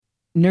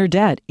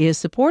Nerdette is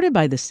supported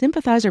by the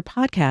Sympathizer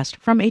podcast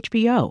from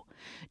HBO.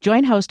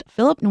 Join host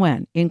Philip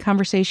Nguyen in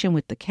conversation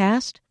with the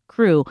cast,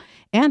 crew,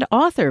 and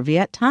author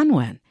Viet Thanh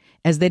Nguyen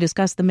as they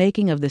discuss the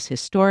making of this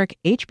historic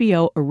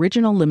HBO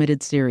original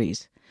limited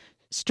series.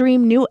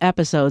 Stream new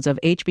episodes of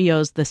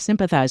HBO's The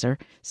Sympathizer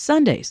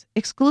Sundays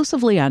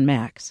exclusively on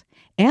Max,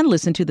 and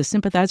listen to the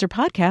Sympathizer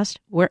podcast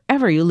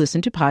wherever you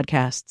listen to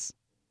podcasts.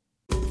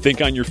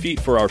 Think on your feet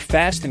for our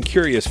Fast and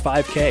Curious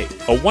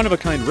 5K, a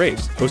one-of-a-kind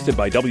race hosted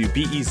by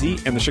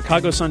WBEZ and the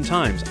Chicago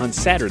Sun-Times on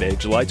Saturday,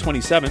 July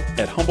 27th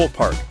at Humboldt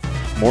Park.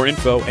 More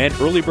info and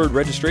early bird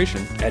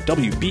registration at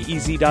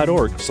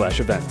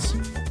wbez.org/events.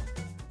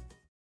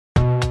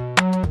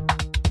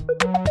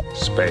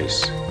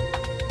 Space,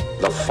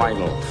 the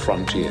final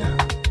frontier.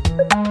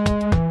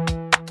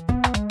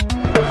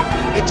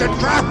 It's a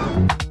trap!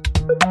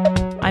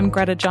 I'm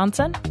Greta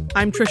Johnson.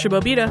 I'm Trisha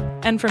Bobita.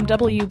 And from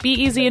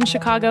WBEZ in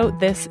Chicago,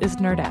 this is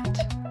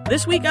Nerdette.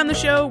 This week on the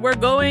show, we're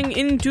going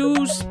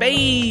into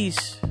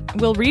space.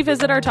 We'll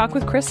revisit our talk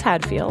with Chris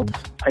Hadfield.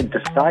 I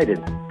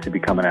decided to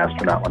become an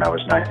astronaut when I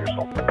was 9 years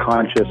old. A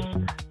conscious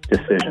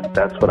decision.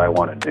 That's what I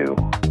want to do.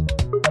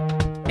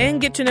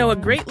 And get to know a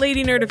great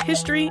lady nerd of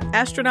history,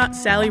 astronaut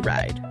Sally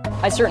Ride.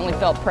 I certainly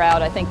felt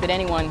proud. I think that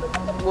anyone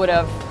would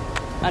have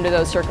under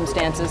those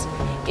circumstances.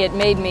 It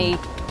made me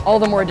all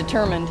the more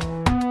determined.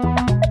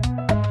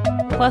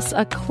 Plus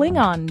a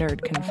Klingon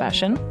nerd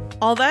confession.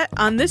 All that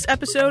on this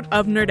episode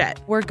of Nerdette.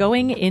 We're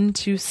going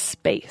into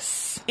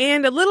space.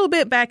 And a little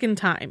bit back in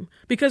time,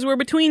 because we're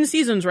between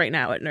seasons right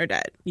now at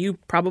Nerdette. You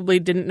probably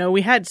didn't know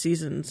we had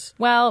seasons.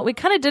 Well, we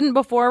kind of didn't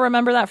before.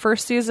 Remember that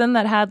first season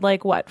that had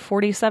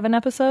 47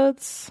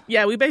 episodes?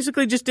 Yeah, we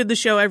basically just did the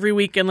show every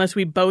week unless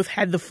we both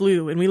had the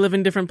flu, and we live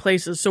in different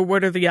places, so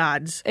what are the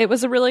odds? It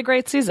was a really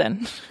great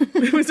season.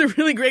 It was a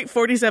really great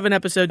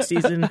 47-episode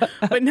season.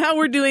 But now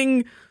we're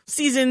doing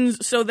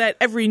seasons so that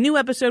every new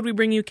episode we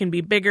bring you can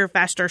be bigger,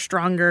 faster,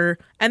 stronger.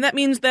 And that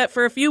means that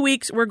for a few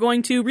weeks, we're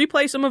going to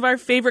replay some of our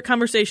favorite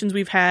conversations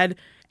we've had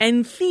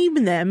and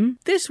theme them,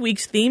 this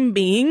week's theme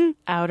being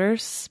outer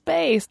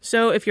space.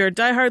 So if you're a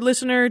diehard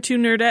listener to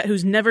Nerdette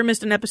who's never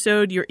missed an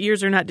episode, your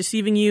ears are not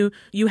deceiving you.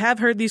 You have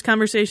heard these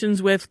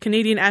conversations with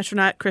Canadian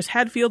astronaut Chris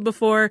Hadfield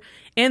before,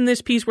 and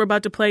this piece we're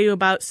about to play you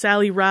about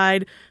Sally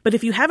Ride. But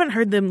if you haven't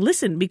heard them,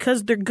 listen,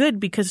 because they're good,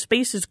 because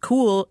space is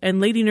cool,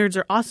 and lady nerds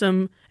are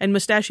awesome, and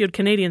mustachioed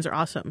Canadians are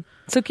awesome.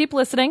 So keep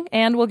listening,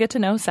 and we'll get to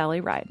know Sally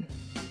Ride.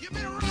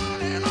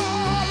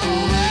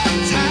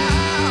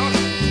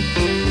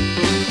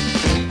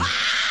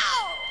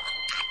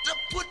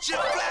 Your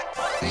black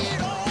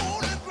feet on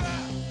the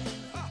ground.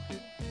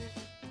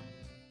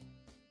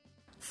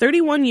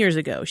 31 years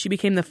ago, she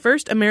became the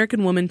first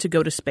American woman to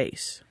go to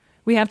space.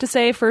 We have to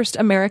say first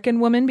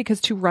American woman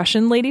because 2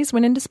 Russian ladies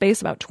went into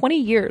space about 20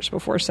 years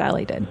before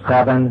Sally did.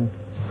 7,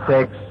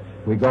 6,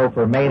 we go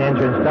for main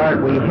engine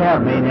start. We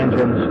have main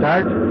engine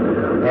start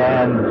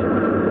and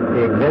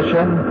the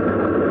ignition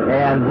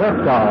and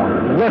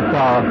liftoff.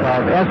 Liftoff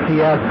of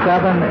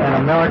STS-7 and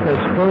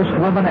America's first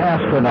woman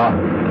astronaut.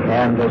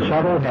 And the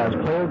shuttle has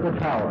cleared the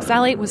tower.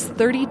 Sally was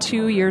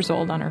 32 years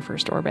old on her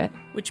first orbit.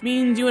 Which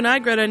means you and I,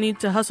 Greta, need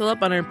to hustle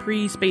up on our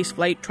pre-space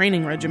flight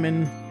training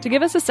regimen. To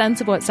give us a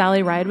sense of what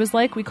Sally Ride was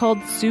like, we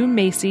called Sue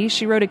Macy.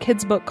 She wrote a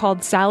kid's book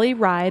called Sally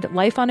Ride,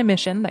 Life on a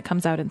Mission, that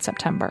comes out in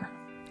September.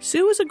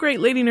 Sue is a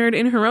great lady nerd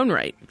in her own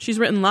right. She's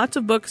written lots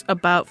of books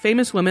about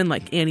famous women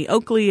like Annie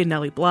Oakley and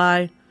Nellie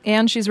Bly.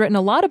 And she's written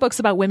a lot of books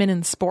about women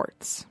in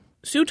sports.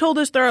 Sue told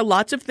us there are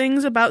lots of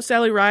things about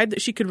Sally Ride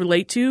that she could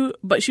relate to,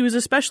 but she was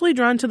especially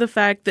drawn to the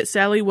fact that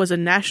Sally was a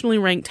nationally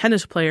ranked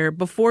tennis player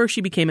before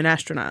she became an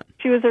astronaut.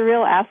 She was a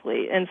real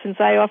athlete, and since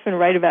I often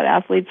write about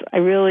athletes, I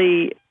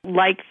really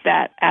like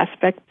that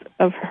aspect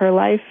of her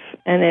life,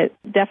 and it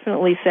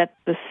definitely set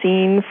the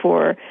scene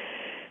for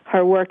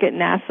her work at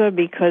NASA,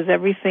 because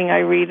everything I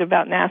read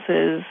about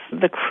NASA is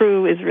the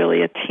crew is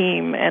really a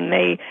team, and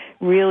they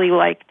really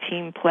like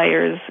team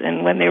players.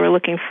 And when they were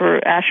looking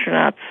for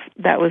astronauts,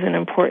 that was an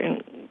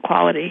important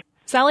quality.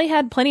 Sally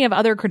had plenty of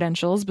other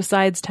credentials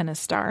besides tennis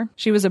star.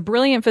 She was a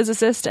brilliant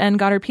physicist and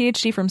got her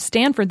PhD from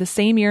Stanford the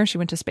same year she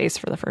went to space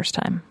for the first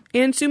time.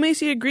 And Sue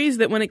Macy agrees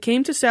that when it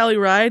came to Sally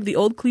Ride, the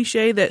old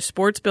cliche that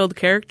sports build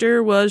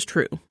character was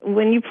true.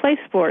 When you play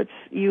sports,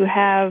 you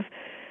have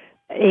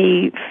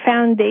a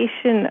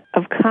foundation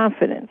of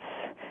confidence,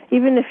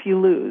 even if you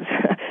lose,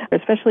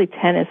 especially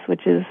tennis,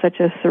 which is such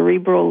a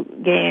cerebral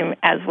game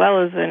as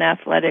well as an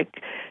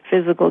athletic,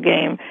 physical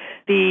game.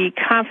 The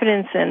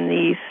confidence and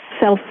the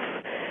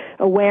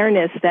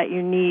self-awareness that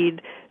you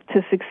need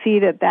to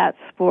succeed at that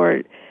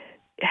sport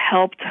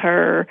helped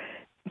her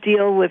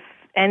deal with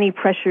any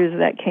pressures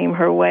that came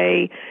her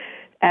way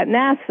at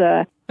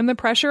NASA. And the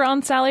pressure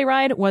on Sally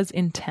Ride was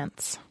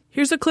intense.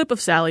 Here's a clip of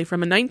Sally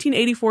from a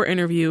 1984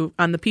 interview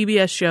on the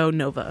PBS show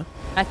Nova.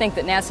 I think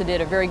that NASA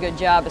did a very good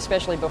job,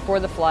 especially before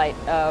the flight,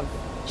 of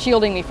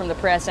shielding me from the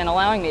press and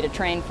allowing me to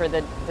train for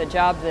the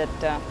job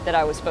that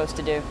I was supposed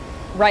to do.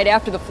 Right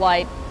after the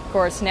flight, of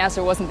course,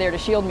 NASA wasn't there to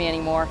shield me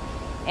anymore,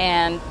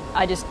 and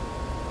I just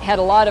had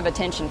a lot of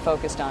attention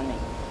focused on me.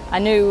 I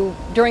knew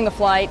during the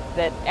flight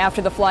that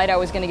after the flight I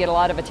was going to get a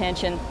lot of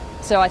attention,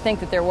 so I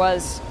think that there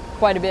was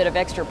quite a bit of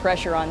extra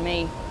pressure on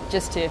me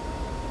just to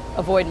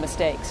avoid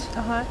mistakes.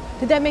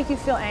 Did that make you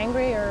feel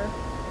angry or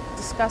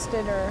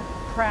disgusted or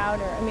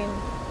proud?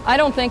 I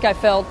don't think I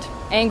felt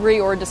angry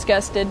or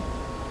disgusted.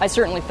 I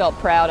certainly felt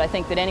proud. I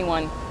think that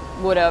anyone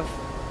would have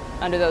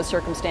under those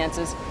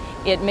circumstances.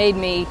 It made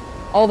me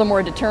all the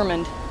more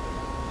determined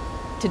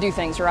to do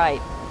things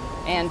right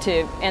and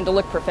to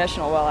look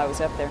professional while I was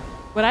up there.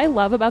 What I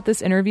love about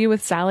this interview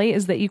with Sally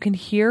is that you can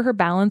hear her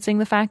balancing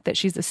the fact that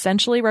she's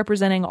essentially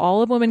representing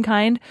all of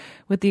womankind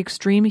with the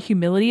extreme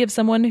humility of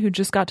someone who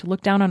just got to look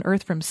down on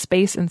Earth from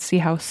space and see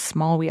how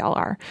small we all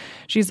are.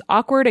 She's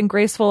awkward and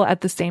graceful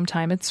at the same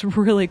time. It's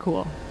really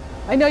cool.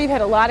 I know you've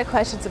had a lot of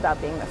questions about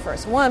being the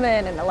first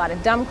woman and a lot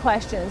of dumb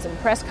questions and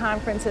press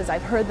conferences.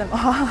 I've heard them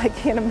all. I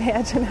can't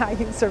imagine how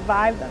you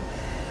survived them.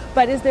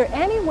 But is there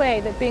any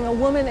way that being a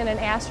woman and an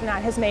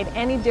astronaut has made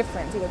any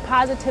difference, either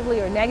positively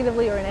or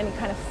negatively or in any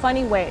kind of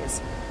funny ways,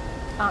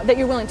 that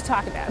you're willing to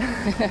talk about?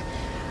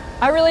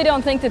 I really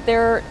don't think that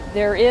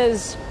there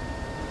is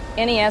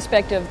any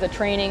aspect of the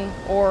training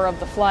or of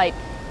the flight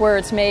where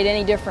it's made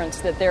any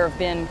difference that there have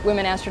been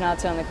women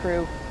astronauts on the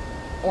crew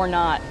or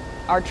not.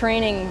 Our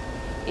training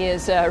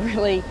is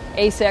really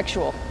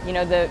asexual. You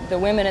know, the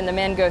women and the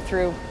men go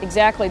through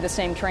exactly the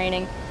same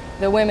training.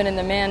 The women and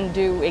the men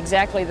do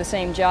exactly the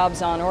same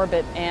jobs on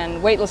orbit,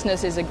 and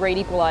weightlessness is a great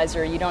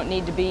equalizer. You don't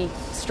need to be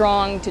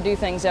strong to do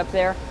things up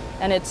there,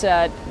 and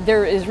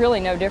there is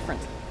really no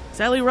difference.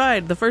 Sally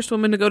Ride, the first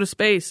woman to go to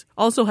space,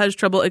 also has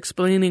trouble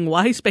explaining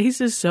why space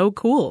is so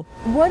cool.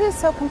 What is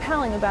so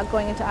compelling about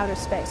going into outer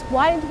space?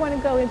 Why did you want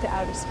to go into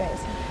outer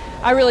space?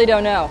 I really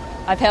don't know.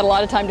 I've had a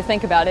lot of time to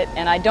think about it,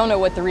 and I don't know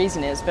what the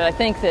reason is, but I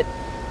think that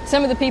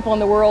some of the people in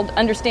the world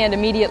understand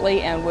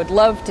immediately and would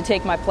love to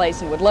take my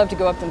place and would love to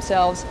go up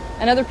themselves,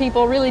 and other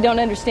people really don't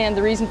understand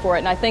the reason for it,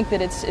 and I think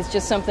that it's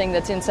just something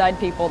that's inside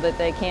people that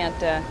they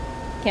can't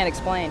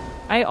explain.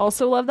 I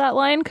also love that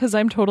line because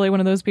I'm totally one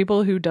of those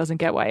people who doesn't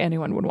get why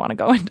anyone would want to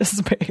go into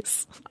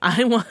space.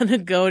 I want to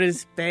go to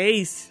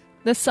space.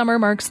 This summer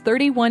marks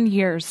 31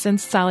 years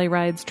since Sally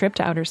Ride's trip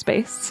to outer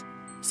space.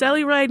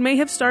 Sally Ride may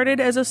have started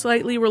as a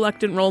slightly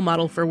reluctant role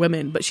model for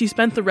women, but she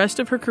spent the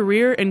rest of her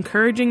career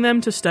encouraging them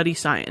to study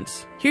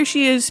science. Here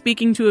she is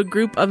speaking to a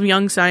group of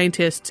young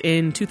scientists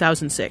in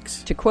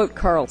 2006. To quote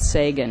Carl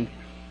Sagan,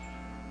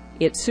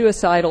 "It's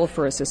suicidal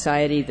for a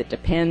society that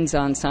depends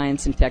on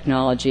science and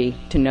technology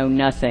to know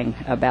nothing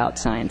about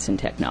science and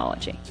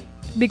technology."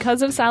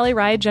 Because of Sally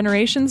Ride,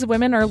 generations of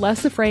women are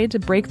less afraid to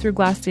break through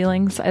glass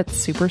ceilings at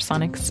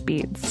supersonic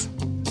speeds.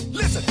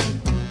 Listen,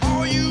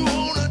 all you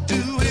wanna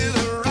do is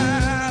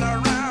ride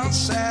around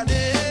Saturday.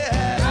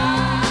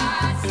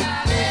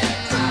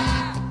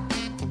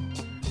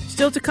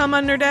 Still to come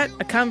on Nerdette,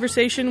 a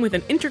conversation with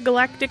an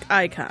intergalactic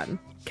icon,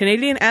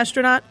 Canadian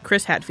astronaut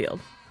Chris Hadfield.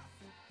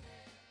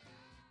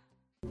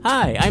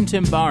 Hi, I'm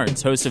Tim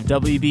Barnes, host of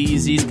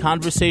WBEZ's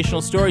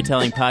conversational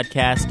storytelling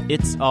podcast,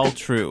 It's All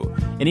True.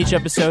 In each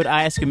episode,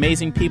 I ask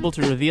amazing people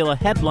to reveal a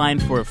headline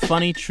for a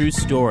funny, true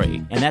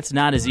story. And that's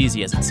not as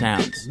easy as it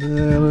sounds.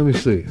 Let me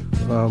see.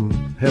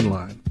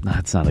 Headline.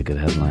 That's not a good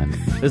headline.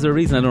 There's a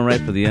reason I don't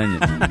write for The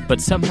Onion. But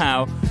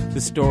somehow,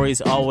 the stories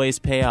always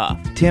pay off.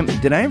 Tim,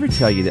 did I ever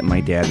tell you that my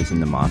dad was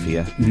in the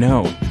mafia?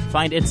 No.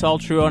 Find It's All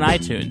True on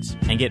iTunes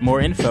and get more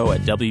info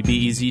at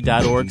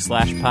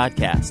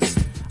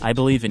wbez.org/podcasts. I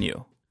believe in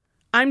you.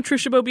 I'm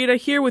Trisha Bobita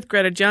here with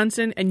Greta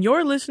Johnson, and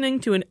you're listening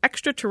to an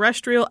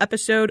extraterrestrial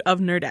episode of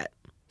Nerdette.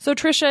 So,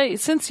 Trisha,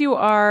 since you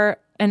are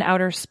an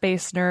outer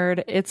space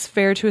nerd, it's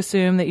fair to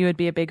assume that you would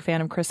be a big fan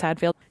of Chris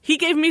Hadfield. He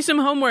gave me some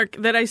homework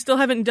that I still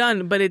haven't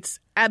done, but it's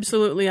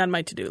absolutely on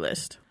my to-do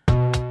list.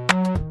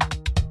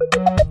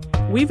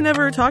 We've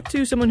never talked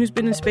to someone who's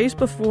been in space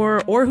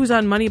before or who's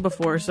on money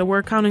before, so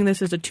we're counting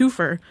this as a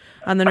twofer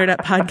on the Nerdette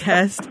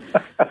podcast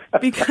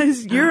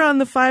because you're on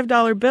the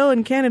 $5 bill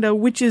in Canada,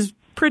 which is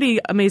pretty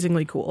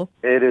amazingly cool.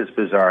 It is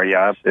bizarre,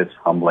 yeah. It's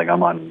humbling.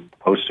 I'm on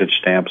postage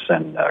stamps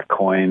and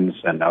coins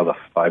and now the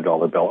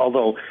 $5 bill.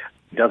 Although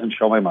it doesn't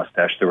show my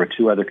mustache. There were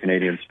two other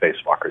Canadian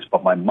spacewalkers,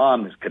 but my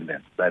mom is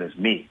convinced that is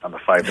me on the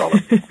 $5 bill.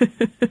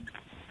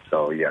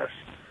 So, yes.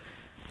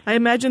 I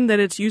imagine that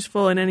it's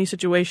useful in any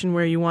situation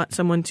where you want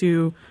someone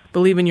to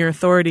believe in your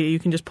authority. You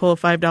can just pull a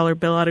 $5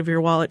 bill out of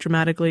your wallet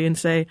dramatically and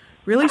say,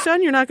 "Really,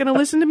 son, you're not going to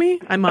listen to me?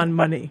 I'm on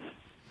money."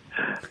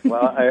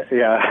 Well,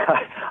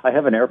 I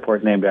have an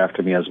airport named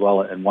after me as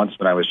well. And once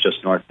when I was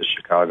just north of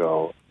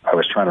Chicago, I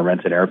was trying to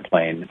rent an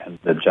airplane, and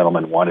the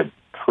gentleman wanted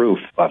proof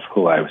of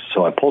who I was.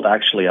 So I pulled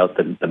actually out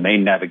the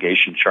main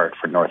navigation chart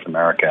for North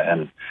America,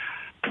 and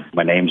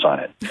my name's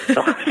on it.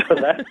 So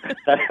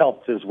that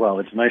helped as well.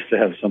 It's nice to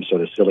have some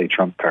sort of silly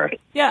trump card.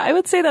 Yeah, I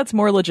would say that's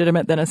more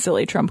legitimate than a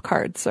silly trump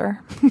card, sir.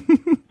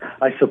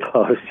 I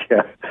suppose,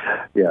 yeah.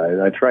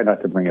 Yeah, I try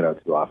not to bring it out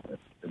too often.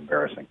 It's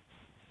embarrassing.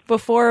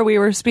 Before we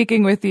were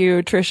speaking with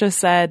you, Trisha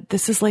said,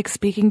 this is like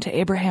speaking to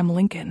Abraham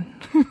Lincoln.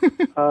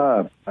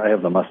 I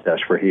have the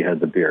mustache where he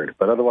had the beard.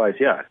 But otherwise,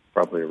 yeah,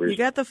 probably a reason. You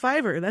got the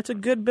 $5. That's a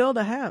good bill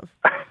to have.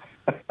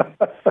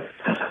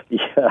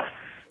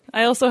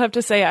 I also have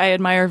to say I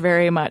admire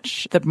very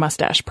much the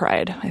mustache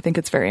pride. I think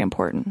it's very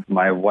important.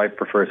 My wife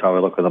prefers how I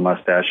look with a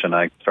mustache, and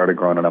I started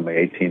growing it on my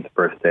 18th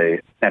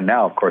birthday. And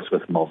now, of course,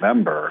 with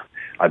Movember,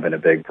 I've been a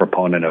big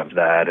proponent of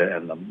that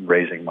and the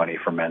raising money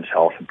for men's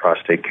health and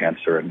prostate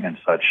cancer and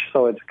such.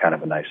 So it's kind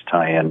of a nice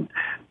tie-in.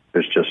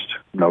 There's just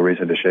no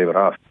reason to shave it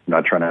off. I'm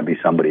not trying to be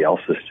somebody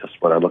else. It's just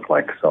what I look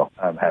like. So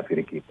I'm happy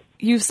to keep it.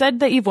 You've said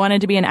that you've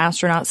wanted to be an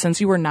astronaut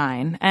since you were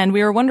 9, and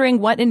we were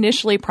wondering what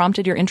initially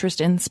prompted your interest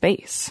in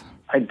space.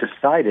 I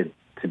decided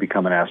to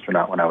become an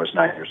astronaut when I was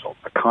 9 years old.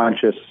 A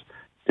conscious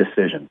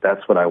decision.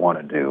 That's what I want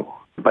to do.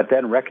 But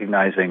then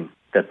recognizing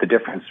that the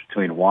difference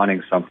between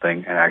wanting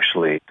something and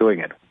actually doing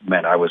it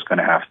meant I was going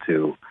to have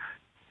to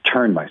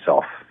turn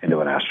myself into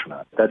an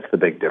astronaut. That's the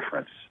big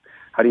difference.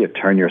 How do you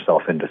turn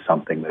yourself into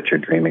something that you're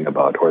dreaming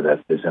about or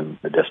that is in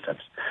the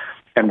distance?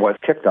 And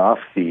what kicked off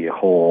the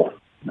whole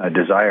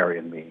desire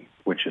in me,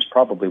 which is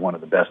probably one of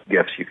the best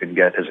gifts you can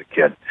get as a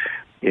kid,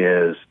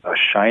 is a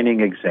shining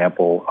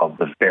example of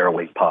the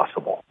barely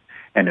possible.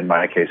 And in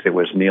my case, it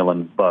was Neil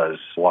and Buzz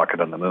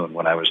walking on the moon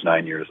when I was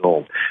 9 years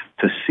old.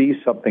 To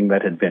see something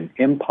that had been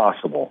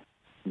impossible,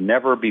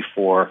 never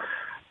before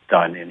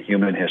done in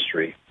human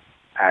history,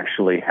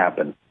 actually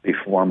happen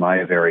before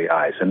my very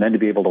eyes. And then to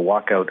be able to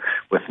walk out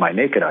with my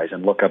naked eyes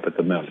and look up at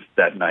the moon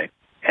that night.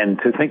 And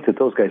to think that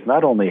those guys,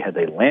 not only had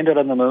they landed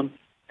on the moon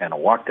and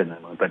walked in the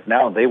moon, but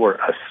now they were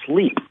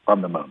asleep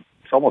on the moon.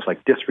 It's almost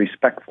like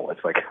disrespectful.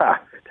 It's like,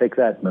 take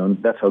that, moon.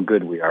 That's how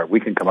good we are.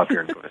 We can come up here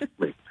and go to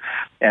sleep.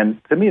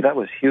 And to me, that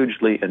was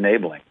hugely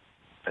enabling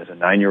as a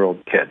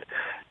 9-year-old kid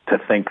to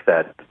think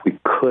that we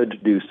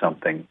could do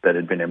something that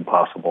had been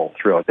impossible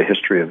throughout the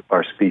history of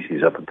our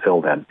species up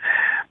until then.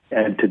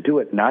 And to do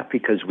it not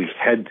because we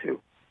had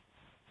to,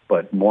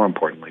 but more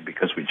importantly,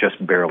 because we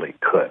just barely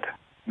could.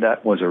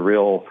 That was a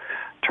real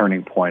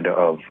turning point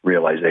of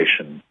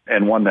realization,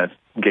 and one that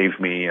gave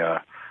me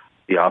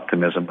the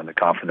optimism and the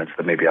confidence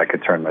that maybe I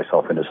could turn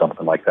myself into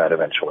something like that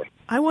eventually.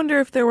 I wonder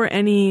if there were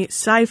any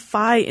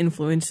sci-fi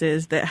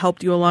influences that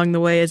helped you along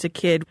the way as a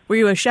kid. Were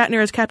you a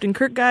Shatner as Captain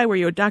Kirk guy? Were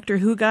you a Doctor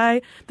Who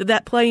guy? Did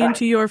that play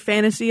into your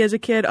fantasy as a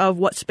kid of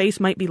what space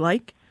might be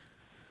like?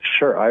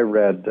 Sure. I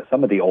read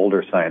some of the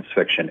older science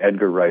fiction,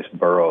 Edgar Rice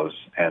Burroughs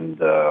and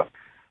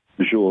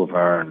Jules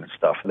Verne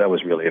stuff. That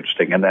was really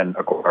interesting. And then,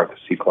 of course, Arthur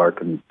C.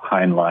 Clarke and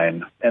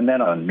Heinlein. And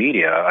then on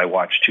media, I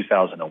watched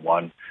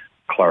 2001,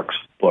 Clarke's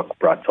book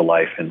brought to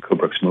life in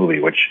Kubrick's movie,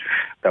 which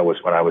that was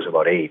when I was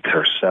about 8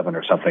 or 7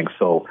 or something.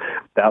 So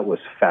that was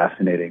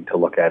fascinating to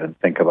look at and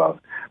think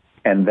about.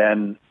 And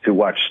then to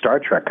watch Star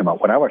Trek come out.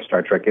 When I watched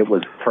Star Trek, it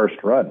was first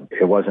run.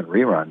 It wasn't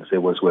reruns. It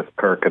was with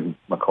Kirk and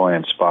McCoy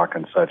and Spock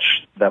and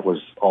such. That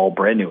was all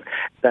brand new.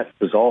 That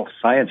was all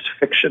science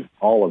fiction,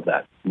 all of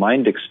that.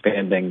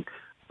 Mind-expanding,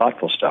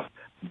 thoughtful stuff.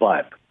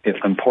 But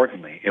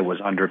importantly, it was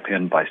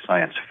underpinned by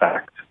science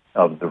fact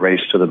of the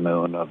race to the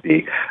moon, of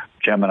the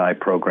Gemini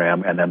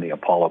program, and then the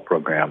Apollo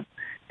program,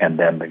 and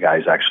then the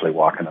guys actually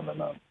walking on the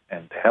moon.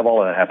 And to have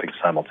all of that happening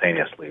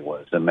simultaneously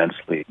was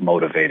immensely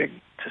motivating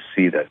to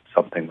see that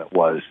something that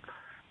was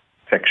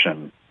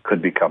fiction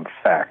could become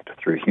fact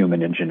through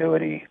human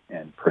ingenuity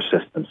and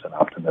persistence and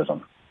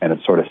optimism. And it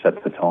sort of sets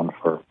the tone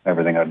for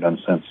everything I've done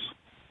since.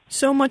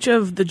 So much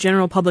of the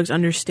general public's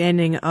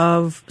understanding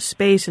of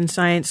space and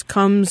science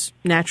comes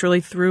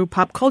naturally through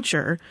pop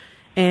culture.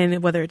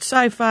 And whether it's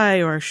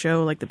sci-fi or a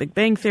show like The Big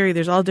Bang Theory,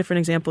 there's all different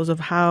examples of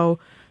how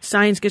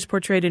science gets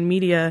portrayed in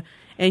media.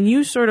 And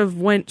you sort of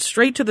went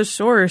straight to the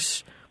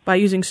source by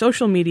using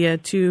social media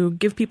to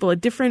give people a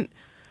different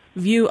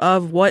view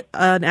of what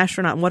an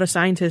astronaut and what a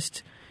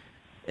scientist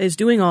is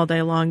doing all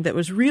day long that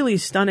was really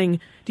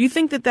stunning. Do you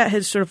think that that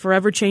has sort of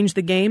forever changed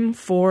the game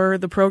for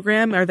the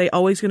program? Are they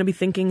always going to be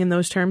thinking in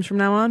those terms from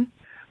now on?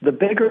 The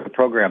bigger the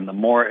program, the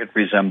more it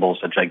resembles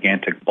a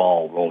gigantic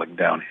ball rolling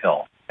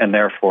downhill. And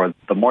therefore,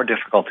 the more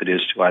difficult it is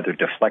to either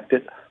deflect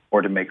it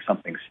or to make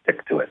something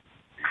stick to it.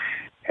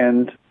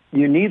 And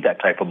you need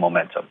that type of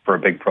momentum for a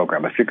big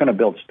program. If you're going to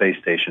build space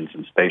stations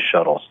and space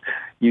shuttles,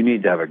 you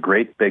need to have a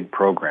great big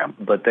program.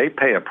 But they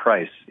pay a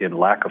price in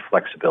lack of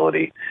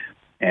flexibility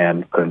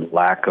and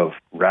lack of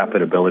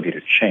rapid ability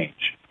to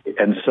change.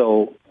 And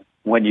so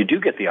when you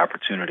do get the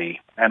opportunity,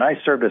 and I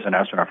served as an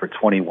astronaut for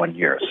 21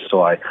 years,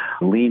 so I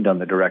leaned on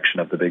the direction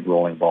of the big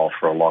rolling ball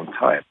for a long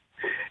time.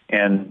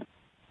 And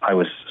I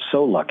was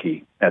so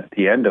lucky at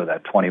the end of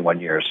that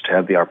 21 years to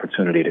have the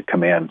opportunity to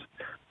command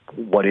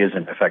what is,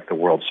 in effect, the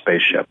world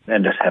spaceship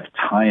and just have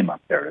time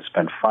up there to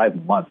spend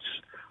 5 months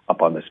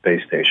up on the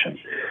space station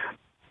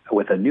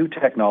with a new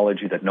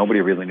technology that nobody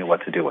really knew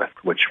what to do with,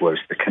 which was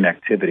the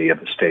connectivity of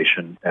the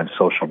station and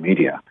social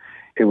media.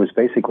 It was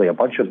basically a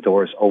bunch of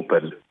doors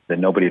open that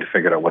nobody had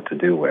figured out what to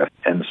do with.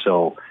 And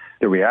so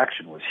the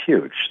reaction was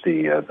huge.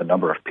 The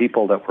number of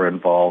people that were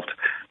involved,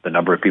 the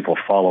number of people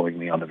following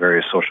me on the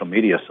various social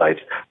media sites,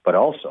 but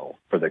also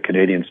for the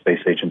Canadian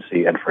Space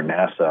Agency and for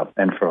NASA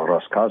and for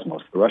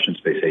Roscosmos, the Russian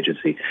space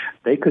agency,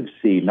 they could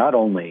see not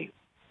only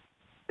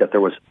that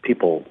there was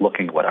people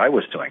looking at what I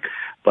was doing,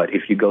 but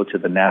if you go to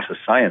the NASA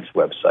science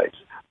websites,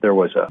 there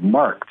was a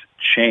marked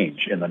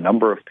change in the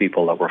number of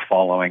people that were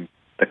following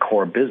the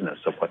core business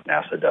of what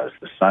NASA does,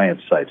 the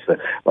science sites,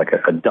 like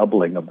a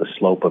doubling of the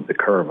slope of the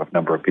curve of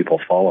number of people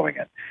following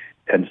it.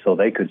 And so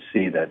they could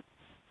see that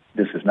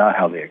this is not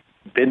how they've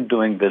been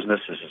doing business,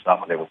 this is not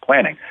what they were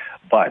planning,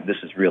 but this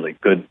is really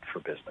good for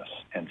business.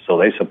 And so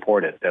they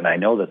support it. And I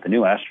know that the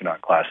new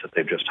astronaut class that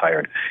they've just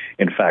hired,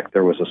 in fact,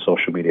 there was a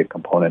social media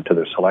component to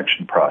their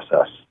selection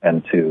process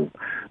and to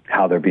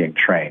how they're being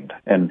trained.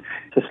 And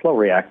it's a slow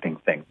reacting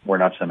thing. We're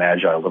not some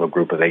agile little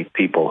group of 8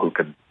 people who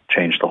could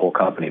change the whole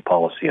company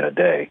policy in a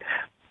day.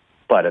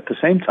 But at the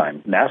same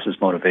time, NASA's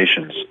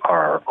motivations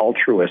are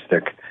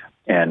altruistic,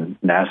 and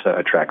NASA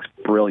attracts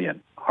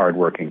brilliant,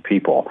 hardworking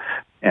people.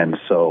 And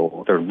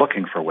so they're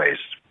looking for ways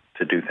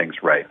to do things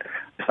right.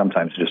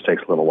 Sometimes it just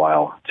takes a little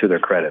while. To their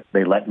credit,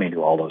 they let me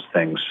do all those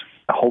things.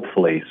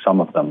 Hopefully, some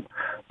of them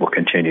will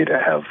continue to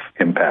have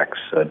impacts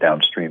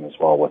downstream as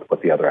well with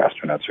what the other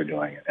astronauts are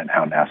doing and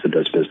how NASA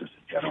does business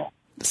in general.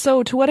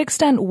 So to what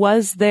extent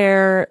was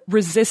there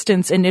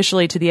resistance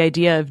initially to the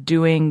idea of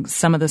doing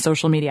some of the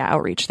social media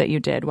outreach that you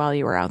did while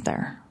you were out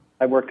there?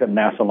 I worked at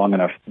NASA long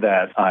enough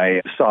that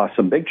I saw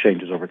some big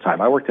changes over time.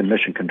 I worked in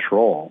mission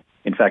control,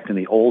 in fact, in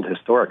the old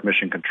historic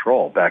mission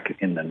control back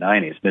in the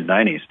 90s,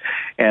 mid-90s.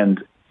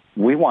 And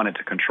we wanted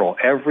to control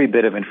every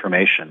bit of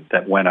information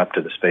that went up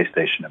to the space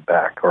station and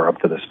back, or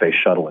up to the space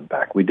shuttle and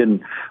back. We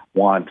didn't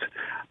want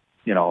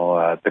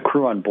the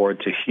crew on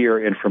board to hear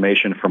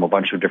information from a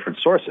bunch of different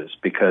sources,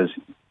 because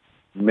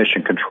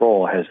mission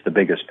control has the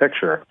biggest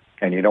picture,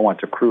 and you don't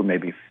want the crew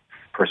maybe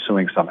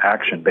pursuing some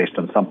action based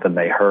on something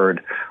they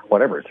heard,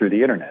 whatever, through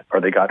the internet,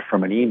 or they got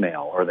from an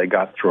email, or they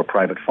got through a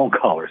private phone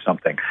call or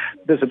something.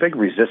 There's a big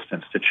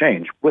resistance to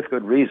change, with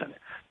good reason.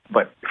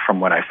 But from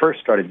when I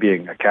first started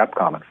being a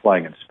Capcom and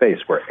flying in space,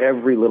 where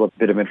every little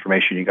bit of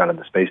information you got on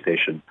the space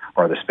station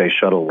or the space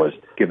shuttle was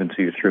given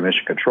to you through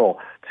mission control,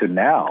 to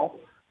now,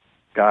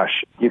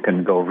 gosh, you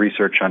can go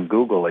research on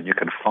Google, and you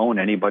can phone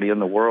anybody in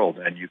the world,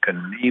 and you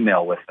can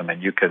email with them,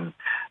 and you can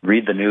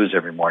read the news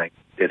every morning.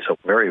 It's a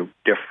very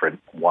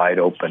different, wide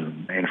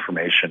open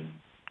information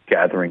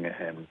gathering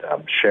and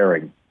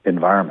sharing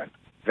environment.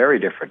 Very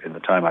different in the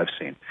time I've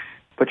seen.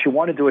 But you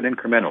want to do it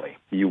incrementally.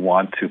 You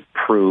want to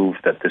prove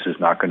that this is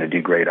not going to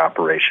degrade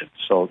operations.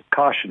 So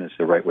caution is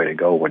the right way to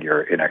go when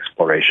you're in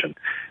exploration.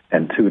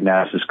 And to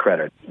NASA's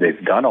credit, they've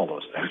done all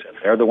those things. And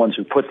they're the ones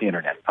who put the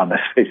internet on the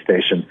space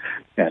station.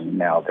 And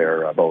now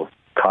they're both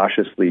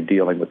cautiously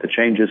dealing with the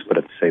changes, but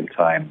at the same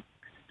time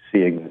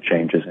seeing the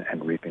changes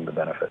and reaping the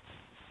benefits.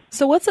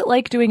 So what's it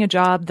like doing a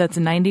job that's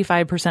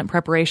 95%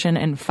 preparation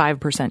and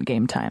 5%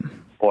 game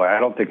time? Boy, I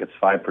don't think it's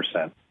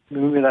 5%.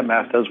 Maybe that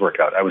math does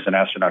work out. I was an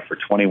astronaut for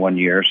 21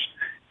 years,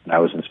 and I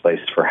was in space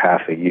for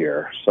half a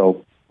year.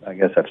 So I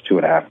guess that's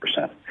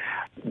 2.5%.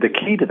 The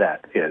key to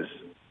that is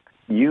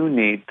you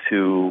need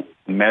to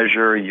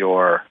measure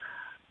your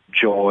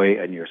joy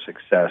and your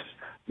success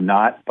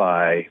not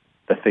by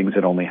the things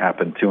that only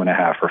happen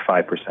 2.5 or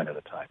 5% of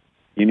the time.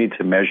 You need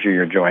to measure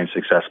your joy and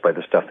success by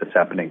the stuff that's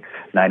happening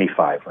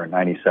 95 or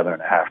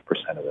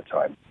 97.5% of the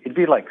time. It'd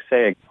be like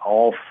saying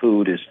all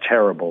food is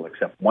terrible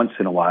except once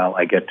in a while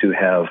I get to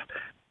have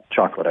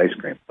chocolate ice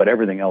cream, but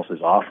everything else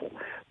is awful.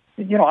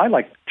 I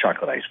like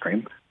chocolate ice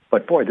cream,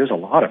 but boy, there's a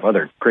lot of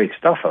other great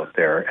stuff out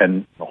there,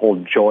 and the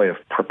whole joy of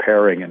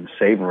preparing and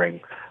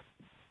savoring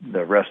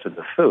the rest of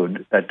the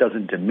food, that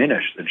doesn't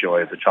diminish the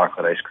joy of the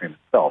chocolate ice cream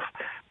itself.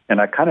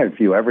 And I kind of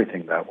view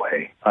everything that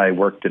way. I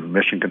worked in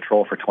mission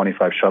control for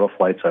 25 shuttle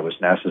flights. I was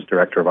NASA's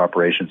director of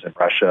operations in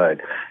Russia.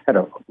 I had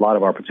a lot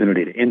of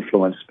opportunity to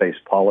influence space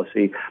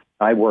policy.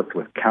 I worked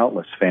with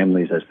countless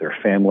families as their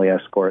family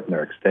escort and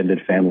their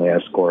extended family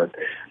escort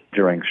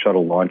during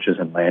shuttle launches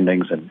and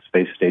landings and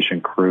space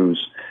station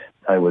crews.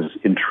 I was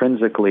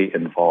intrinsically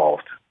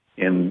involved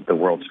in the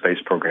World Space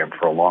Program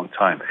for a long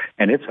time.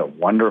 And it's a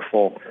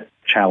wonderful,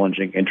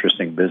 challenging,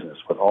 interesting business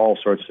with all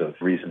sorts of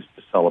reasons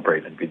to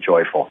celebrate and be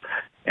joyful.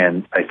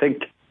 And I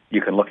think you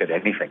can look at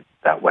anything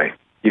that way.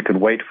 You can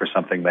wait for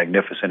something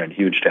magnificent and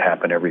huge to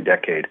happen every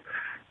decade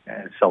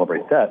and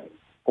celebrate that,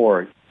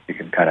 or you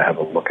can kind of have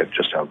a look at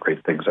just how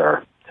great things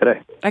are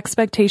today.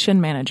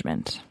 Expectation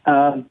management.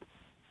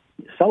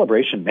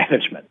 Celebration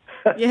management.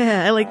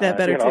 Yeah, I like that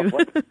better too.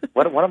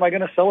 what am I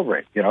going to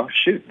celebrate?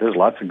 Shoot, there's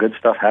lots of good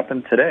stuff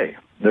happening today.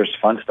 There's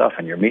fun stuff,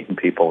 and you're meeting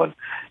people, and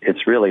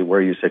it's really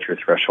where you set your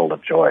threshold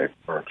of joy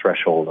or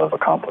threshold of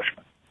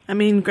accomplishment. I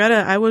mean,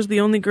 Greta, I was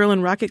the only girl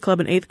in Rocket Club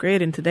in 8th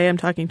grade, and today I'm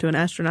talking to an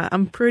astronaut.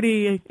 I'm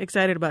pretty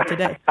excited about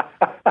today.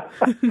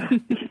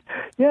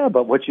 Yeah,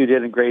 but what you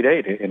did in grade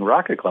 8 in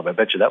Rocket Club, I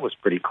bet you that was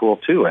pretty cool,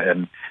 too,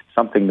 and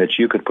something that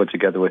you could put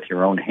together with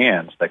your own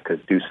hands that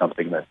could do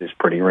something that is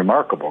pretty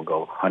remarkable,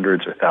 go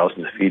hundreds or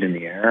thousands of feet in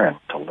the air, and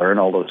to learn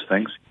all those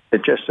things.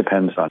 It just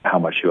depends on how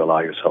much you allow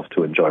yourself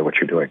to enjoy what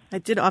you're doing. I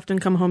did often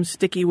come home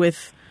sticky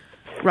with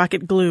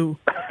rocket glue.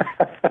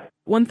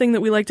 One thing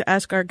that we like to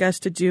ask our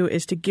guests to do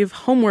is to give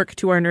homework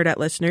to our Nerdette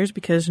listeners,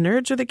 because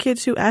nerds are the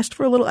kids who asked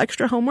for a little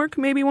extra homework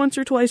maybe once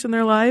or twice in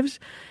their lives.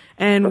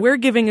 And we're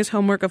giving as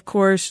homework, of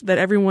course, that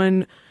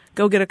everyone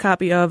go get a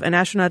copy of An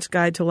Astronaut's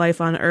Guide to Life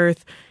on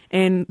Earth.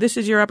 And this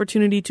is your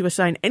opportunity to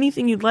assign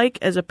anything you'd like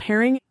as a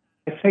pairing.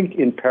 I think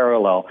in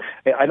parallel,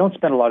 I don't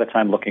spend a lot of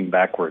time looking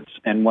backwards.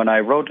 And when I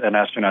wrote An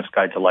Astronaut's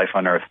Guide to Life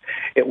on Earth,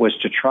 it was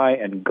to try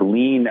and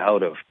glean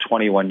out of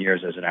 21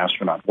 years as an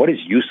astronaut what is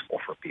useful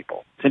for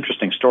people. It's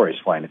interesting stories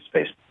flying in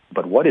space,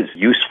 but what is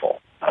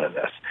useful out of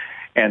this?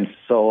 And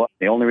so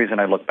the only reason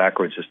I look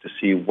backwards is to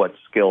see what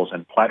skills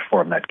and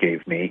platform that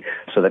gave me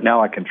so that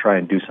now I can try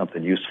and do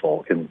something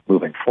useful in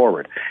moving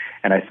forward.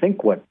 And I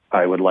think what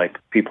I would like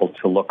people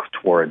to look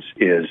towards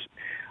is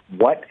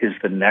what is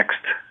the next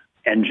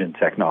engine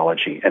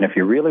technology. And if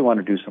you really want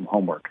to do some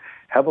homework,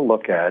 have a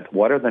look at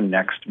what are the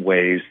next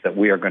ways that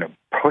we are going to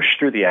push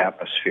through the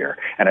atmosphere.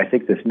 And I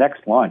think this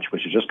next launch,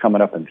 which is just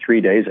coming up in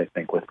 3 days, I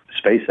think, with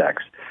SpaceX,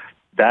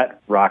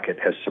 that rocket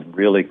has some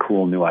really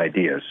cool new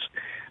ideas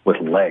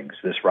with legs.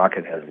 This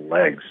rocket has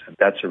legs, and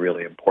that's a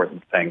really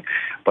important thing.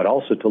 But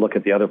also to look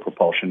at the other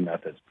propulsion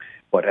methods,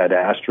 what Ad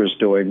Astra is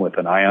doing with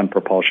an ion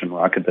propulsion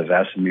rocket, the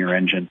Vasimir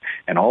engine,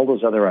 and all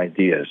those other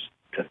ideas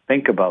to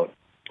think about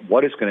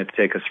what is going to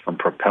take us from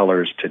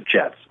propellers to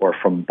jets, or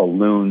from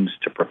balloons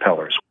to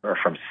propellers, or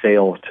from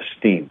sail to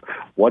steam.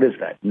 What is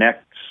that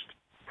next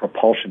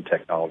propulsion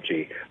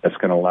technology that's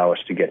going to allow us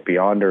to get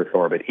beyond Earth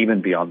orbit,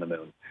 even beyond the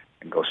moon,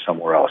 and go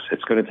somewhere else?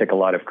 It's going to take a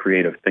lot of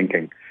creative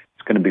thinking.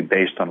 It's going to be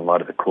based on a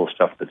lot of the cool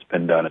stuff that's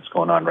been done. It's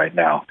going on right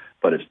now,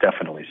 but it's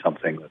definitely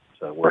something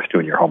that's worth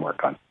doing your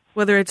homework on.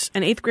 Whether it's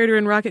an 8th grader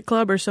in Rocket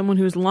Club or someone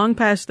who's long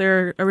past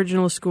their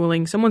original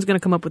schooling, someone's going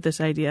to come up with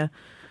this idea.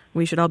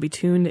 We should all be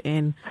tuned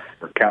in.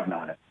 We're counting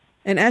on it.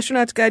 An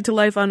Astronaut's Guide to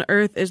Life on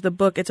Earth is the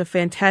book. It's a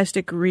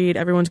fantastic read.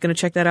 Everyone's going to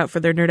check that out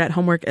for their Nerdette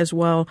homework as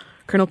well.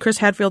 Colonel Chris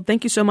Hadfield,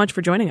 thank you so much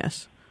for joining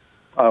us.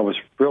 It was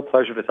a real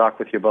pleasure to talk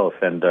with you both,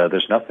 and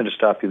there's nothing to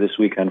stop you this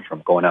weekend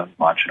from going out and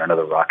launching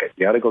another rocket.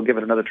 You ought to go give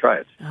it another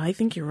try. I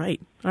think you're right.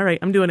 All right,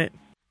 I'm doing it.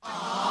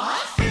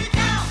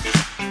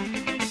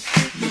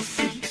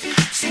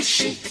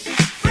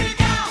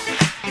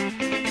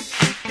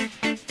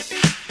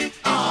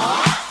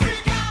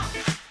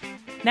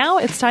 Now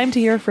it's time to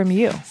hear from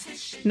you.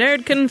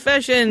 Nerd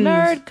Confessions.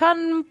 Nerd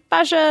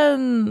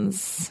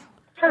Confessions.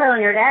 Hello,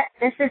 Nerdette.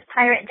 This is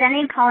Pirate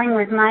Jenny calling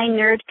with my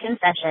Nerd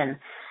Confession.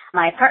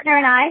 My partner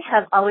and I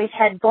have always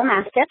had bull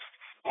mastiffs,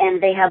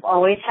 and they have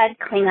always had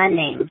Klingon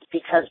names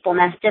because bull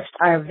mastiffs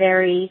are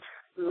very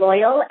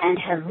loyal and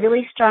have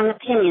really strong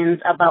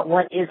opinions about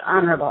what is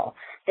honorable.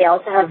 They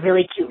also have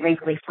really cute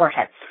wrinkly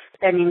foreheads.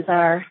 Their names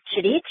are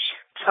Chidich,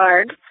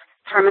 Targ,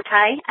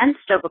 Tarmakai, and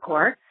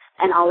Stobakor,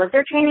 and all of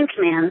their training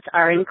commands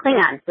are in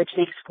Klingon, which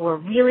makes for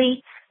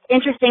really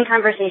interesting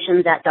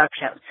conversations at dog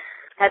shows.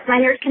 That's my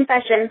Nerd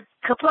Confession.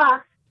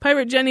 Kapla!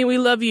 Pirate Jenny, we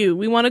love you.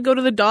 We want to go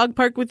to the dog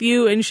park with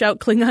you and shout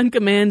Klingon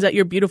commands at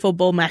your beautiful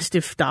bull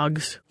mastiff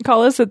dogs.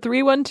 Call us at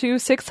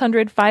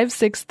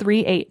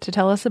 312-600-5638 to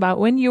tell us about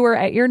when you were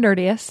at your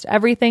nerdiest.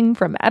 Everything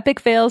from epic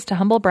fails to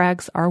humble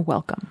brags are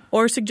welcome.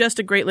 Or suggest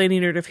a great lady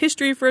nerd of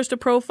history for us to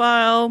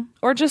profile.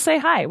 Or just say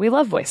hi. We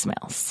love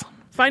voicemails.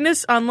 Find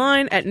us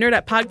online at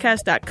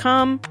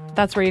nerdatpodcast.com.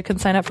 That's where you can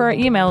sign up for our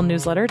email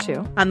newsletter,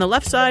 too. On the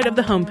left side of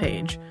the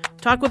homepage.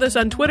 Talk with us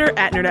on Twitter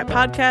at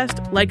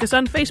nerdatpodcast. Like us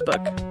on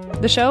Facebook.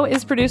 The show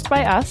is produced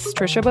by us,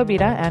 Trisha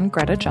Bobita and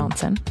Greta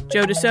Johnson.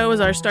 Joe Dassault is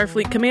our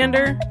Starfleet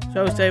commander.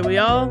 So say we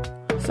all.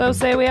 So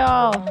say we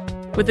all.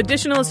 With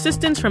additional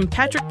assistance from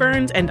Patrick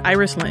Burns and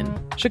Iris Lynn.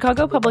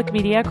 Chicago Public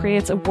Media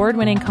creates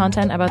award-winning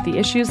content about the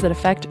issues that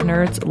affect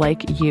nerds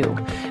like you.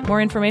 More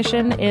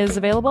information is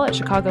available at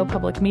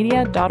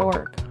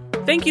chicagopublicmedia.org.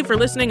 Thank you for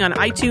listening on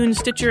iTunes,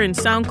 Stitcher, and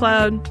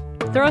SoundCloud.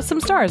 Throw us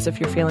some stars if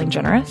you're feeling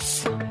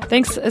generous.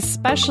 Thanks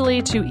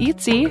especially to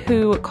Eatsy,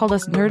 who called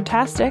us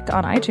Nerdtastic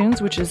on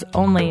iTunes, which is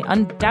only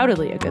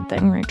undoubtedly a good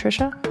thing, right,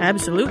 Trisha?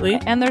 Absolutely.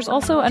 And there's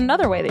also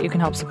another way that you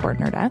can help support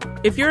Nerdette.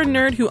 If you're a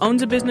nerd who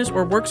owns a business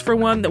or works for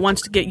one that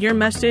wants to get your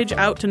message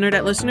out to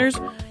Nerdette listeners,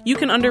 you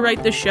can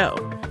underwrite this show.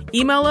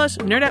 Email us,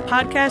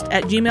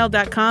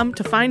 nerdatpodcast@gmail.com,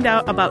 to find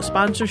out about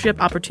sponsorship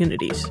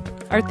opportunities.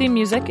 Our theme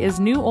music is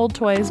New Old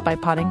Toys by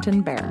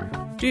Poddington Bear.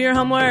 Do your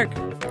homework.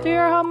 Do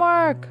your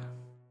homework.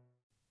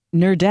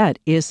 Nerdette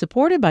is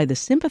supported by the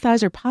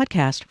Sympathizer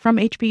podcast from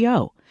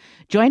HBO.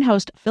 Join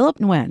host Philip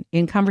Nguyen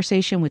in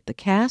conversation with the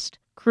cast,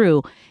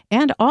 crew,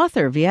 and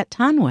author Viet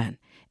Thanh Nguyen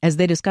as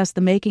they discuss the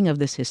making of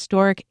this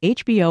historic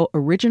HBO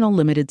original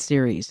limited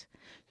series.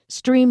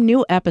 Stream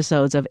new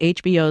episodes of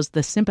HBO's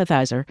The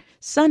Sympathizer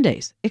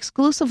Sundays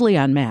exclusively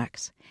on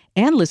Max,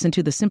 and listen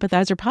to the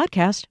Sympathizer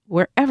podcast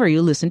wherever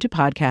you listen to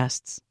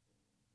podcasts.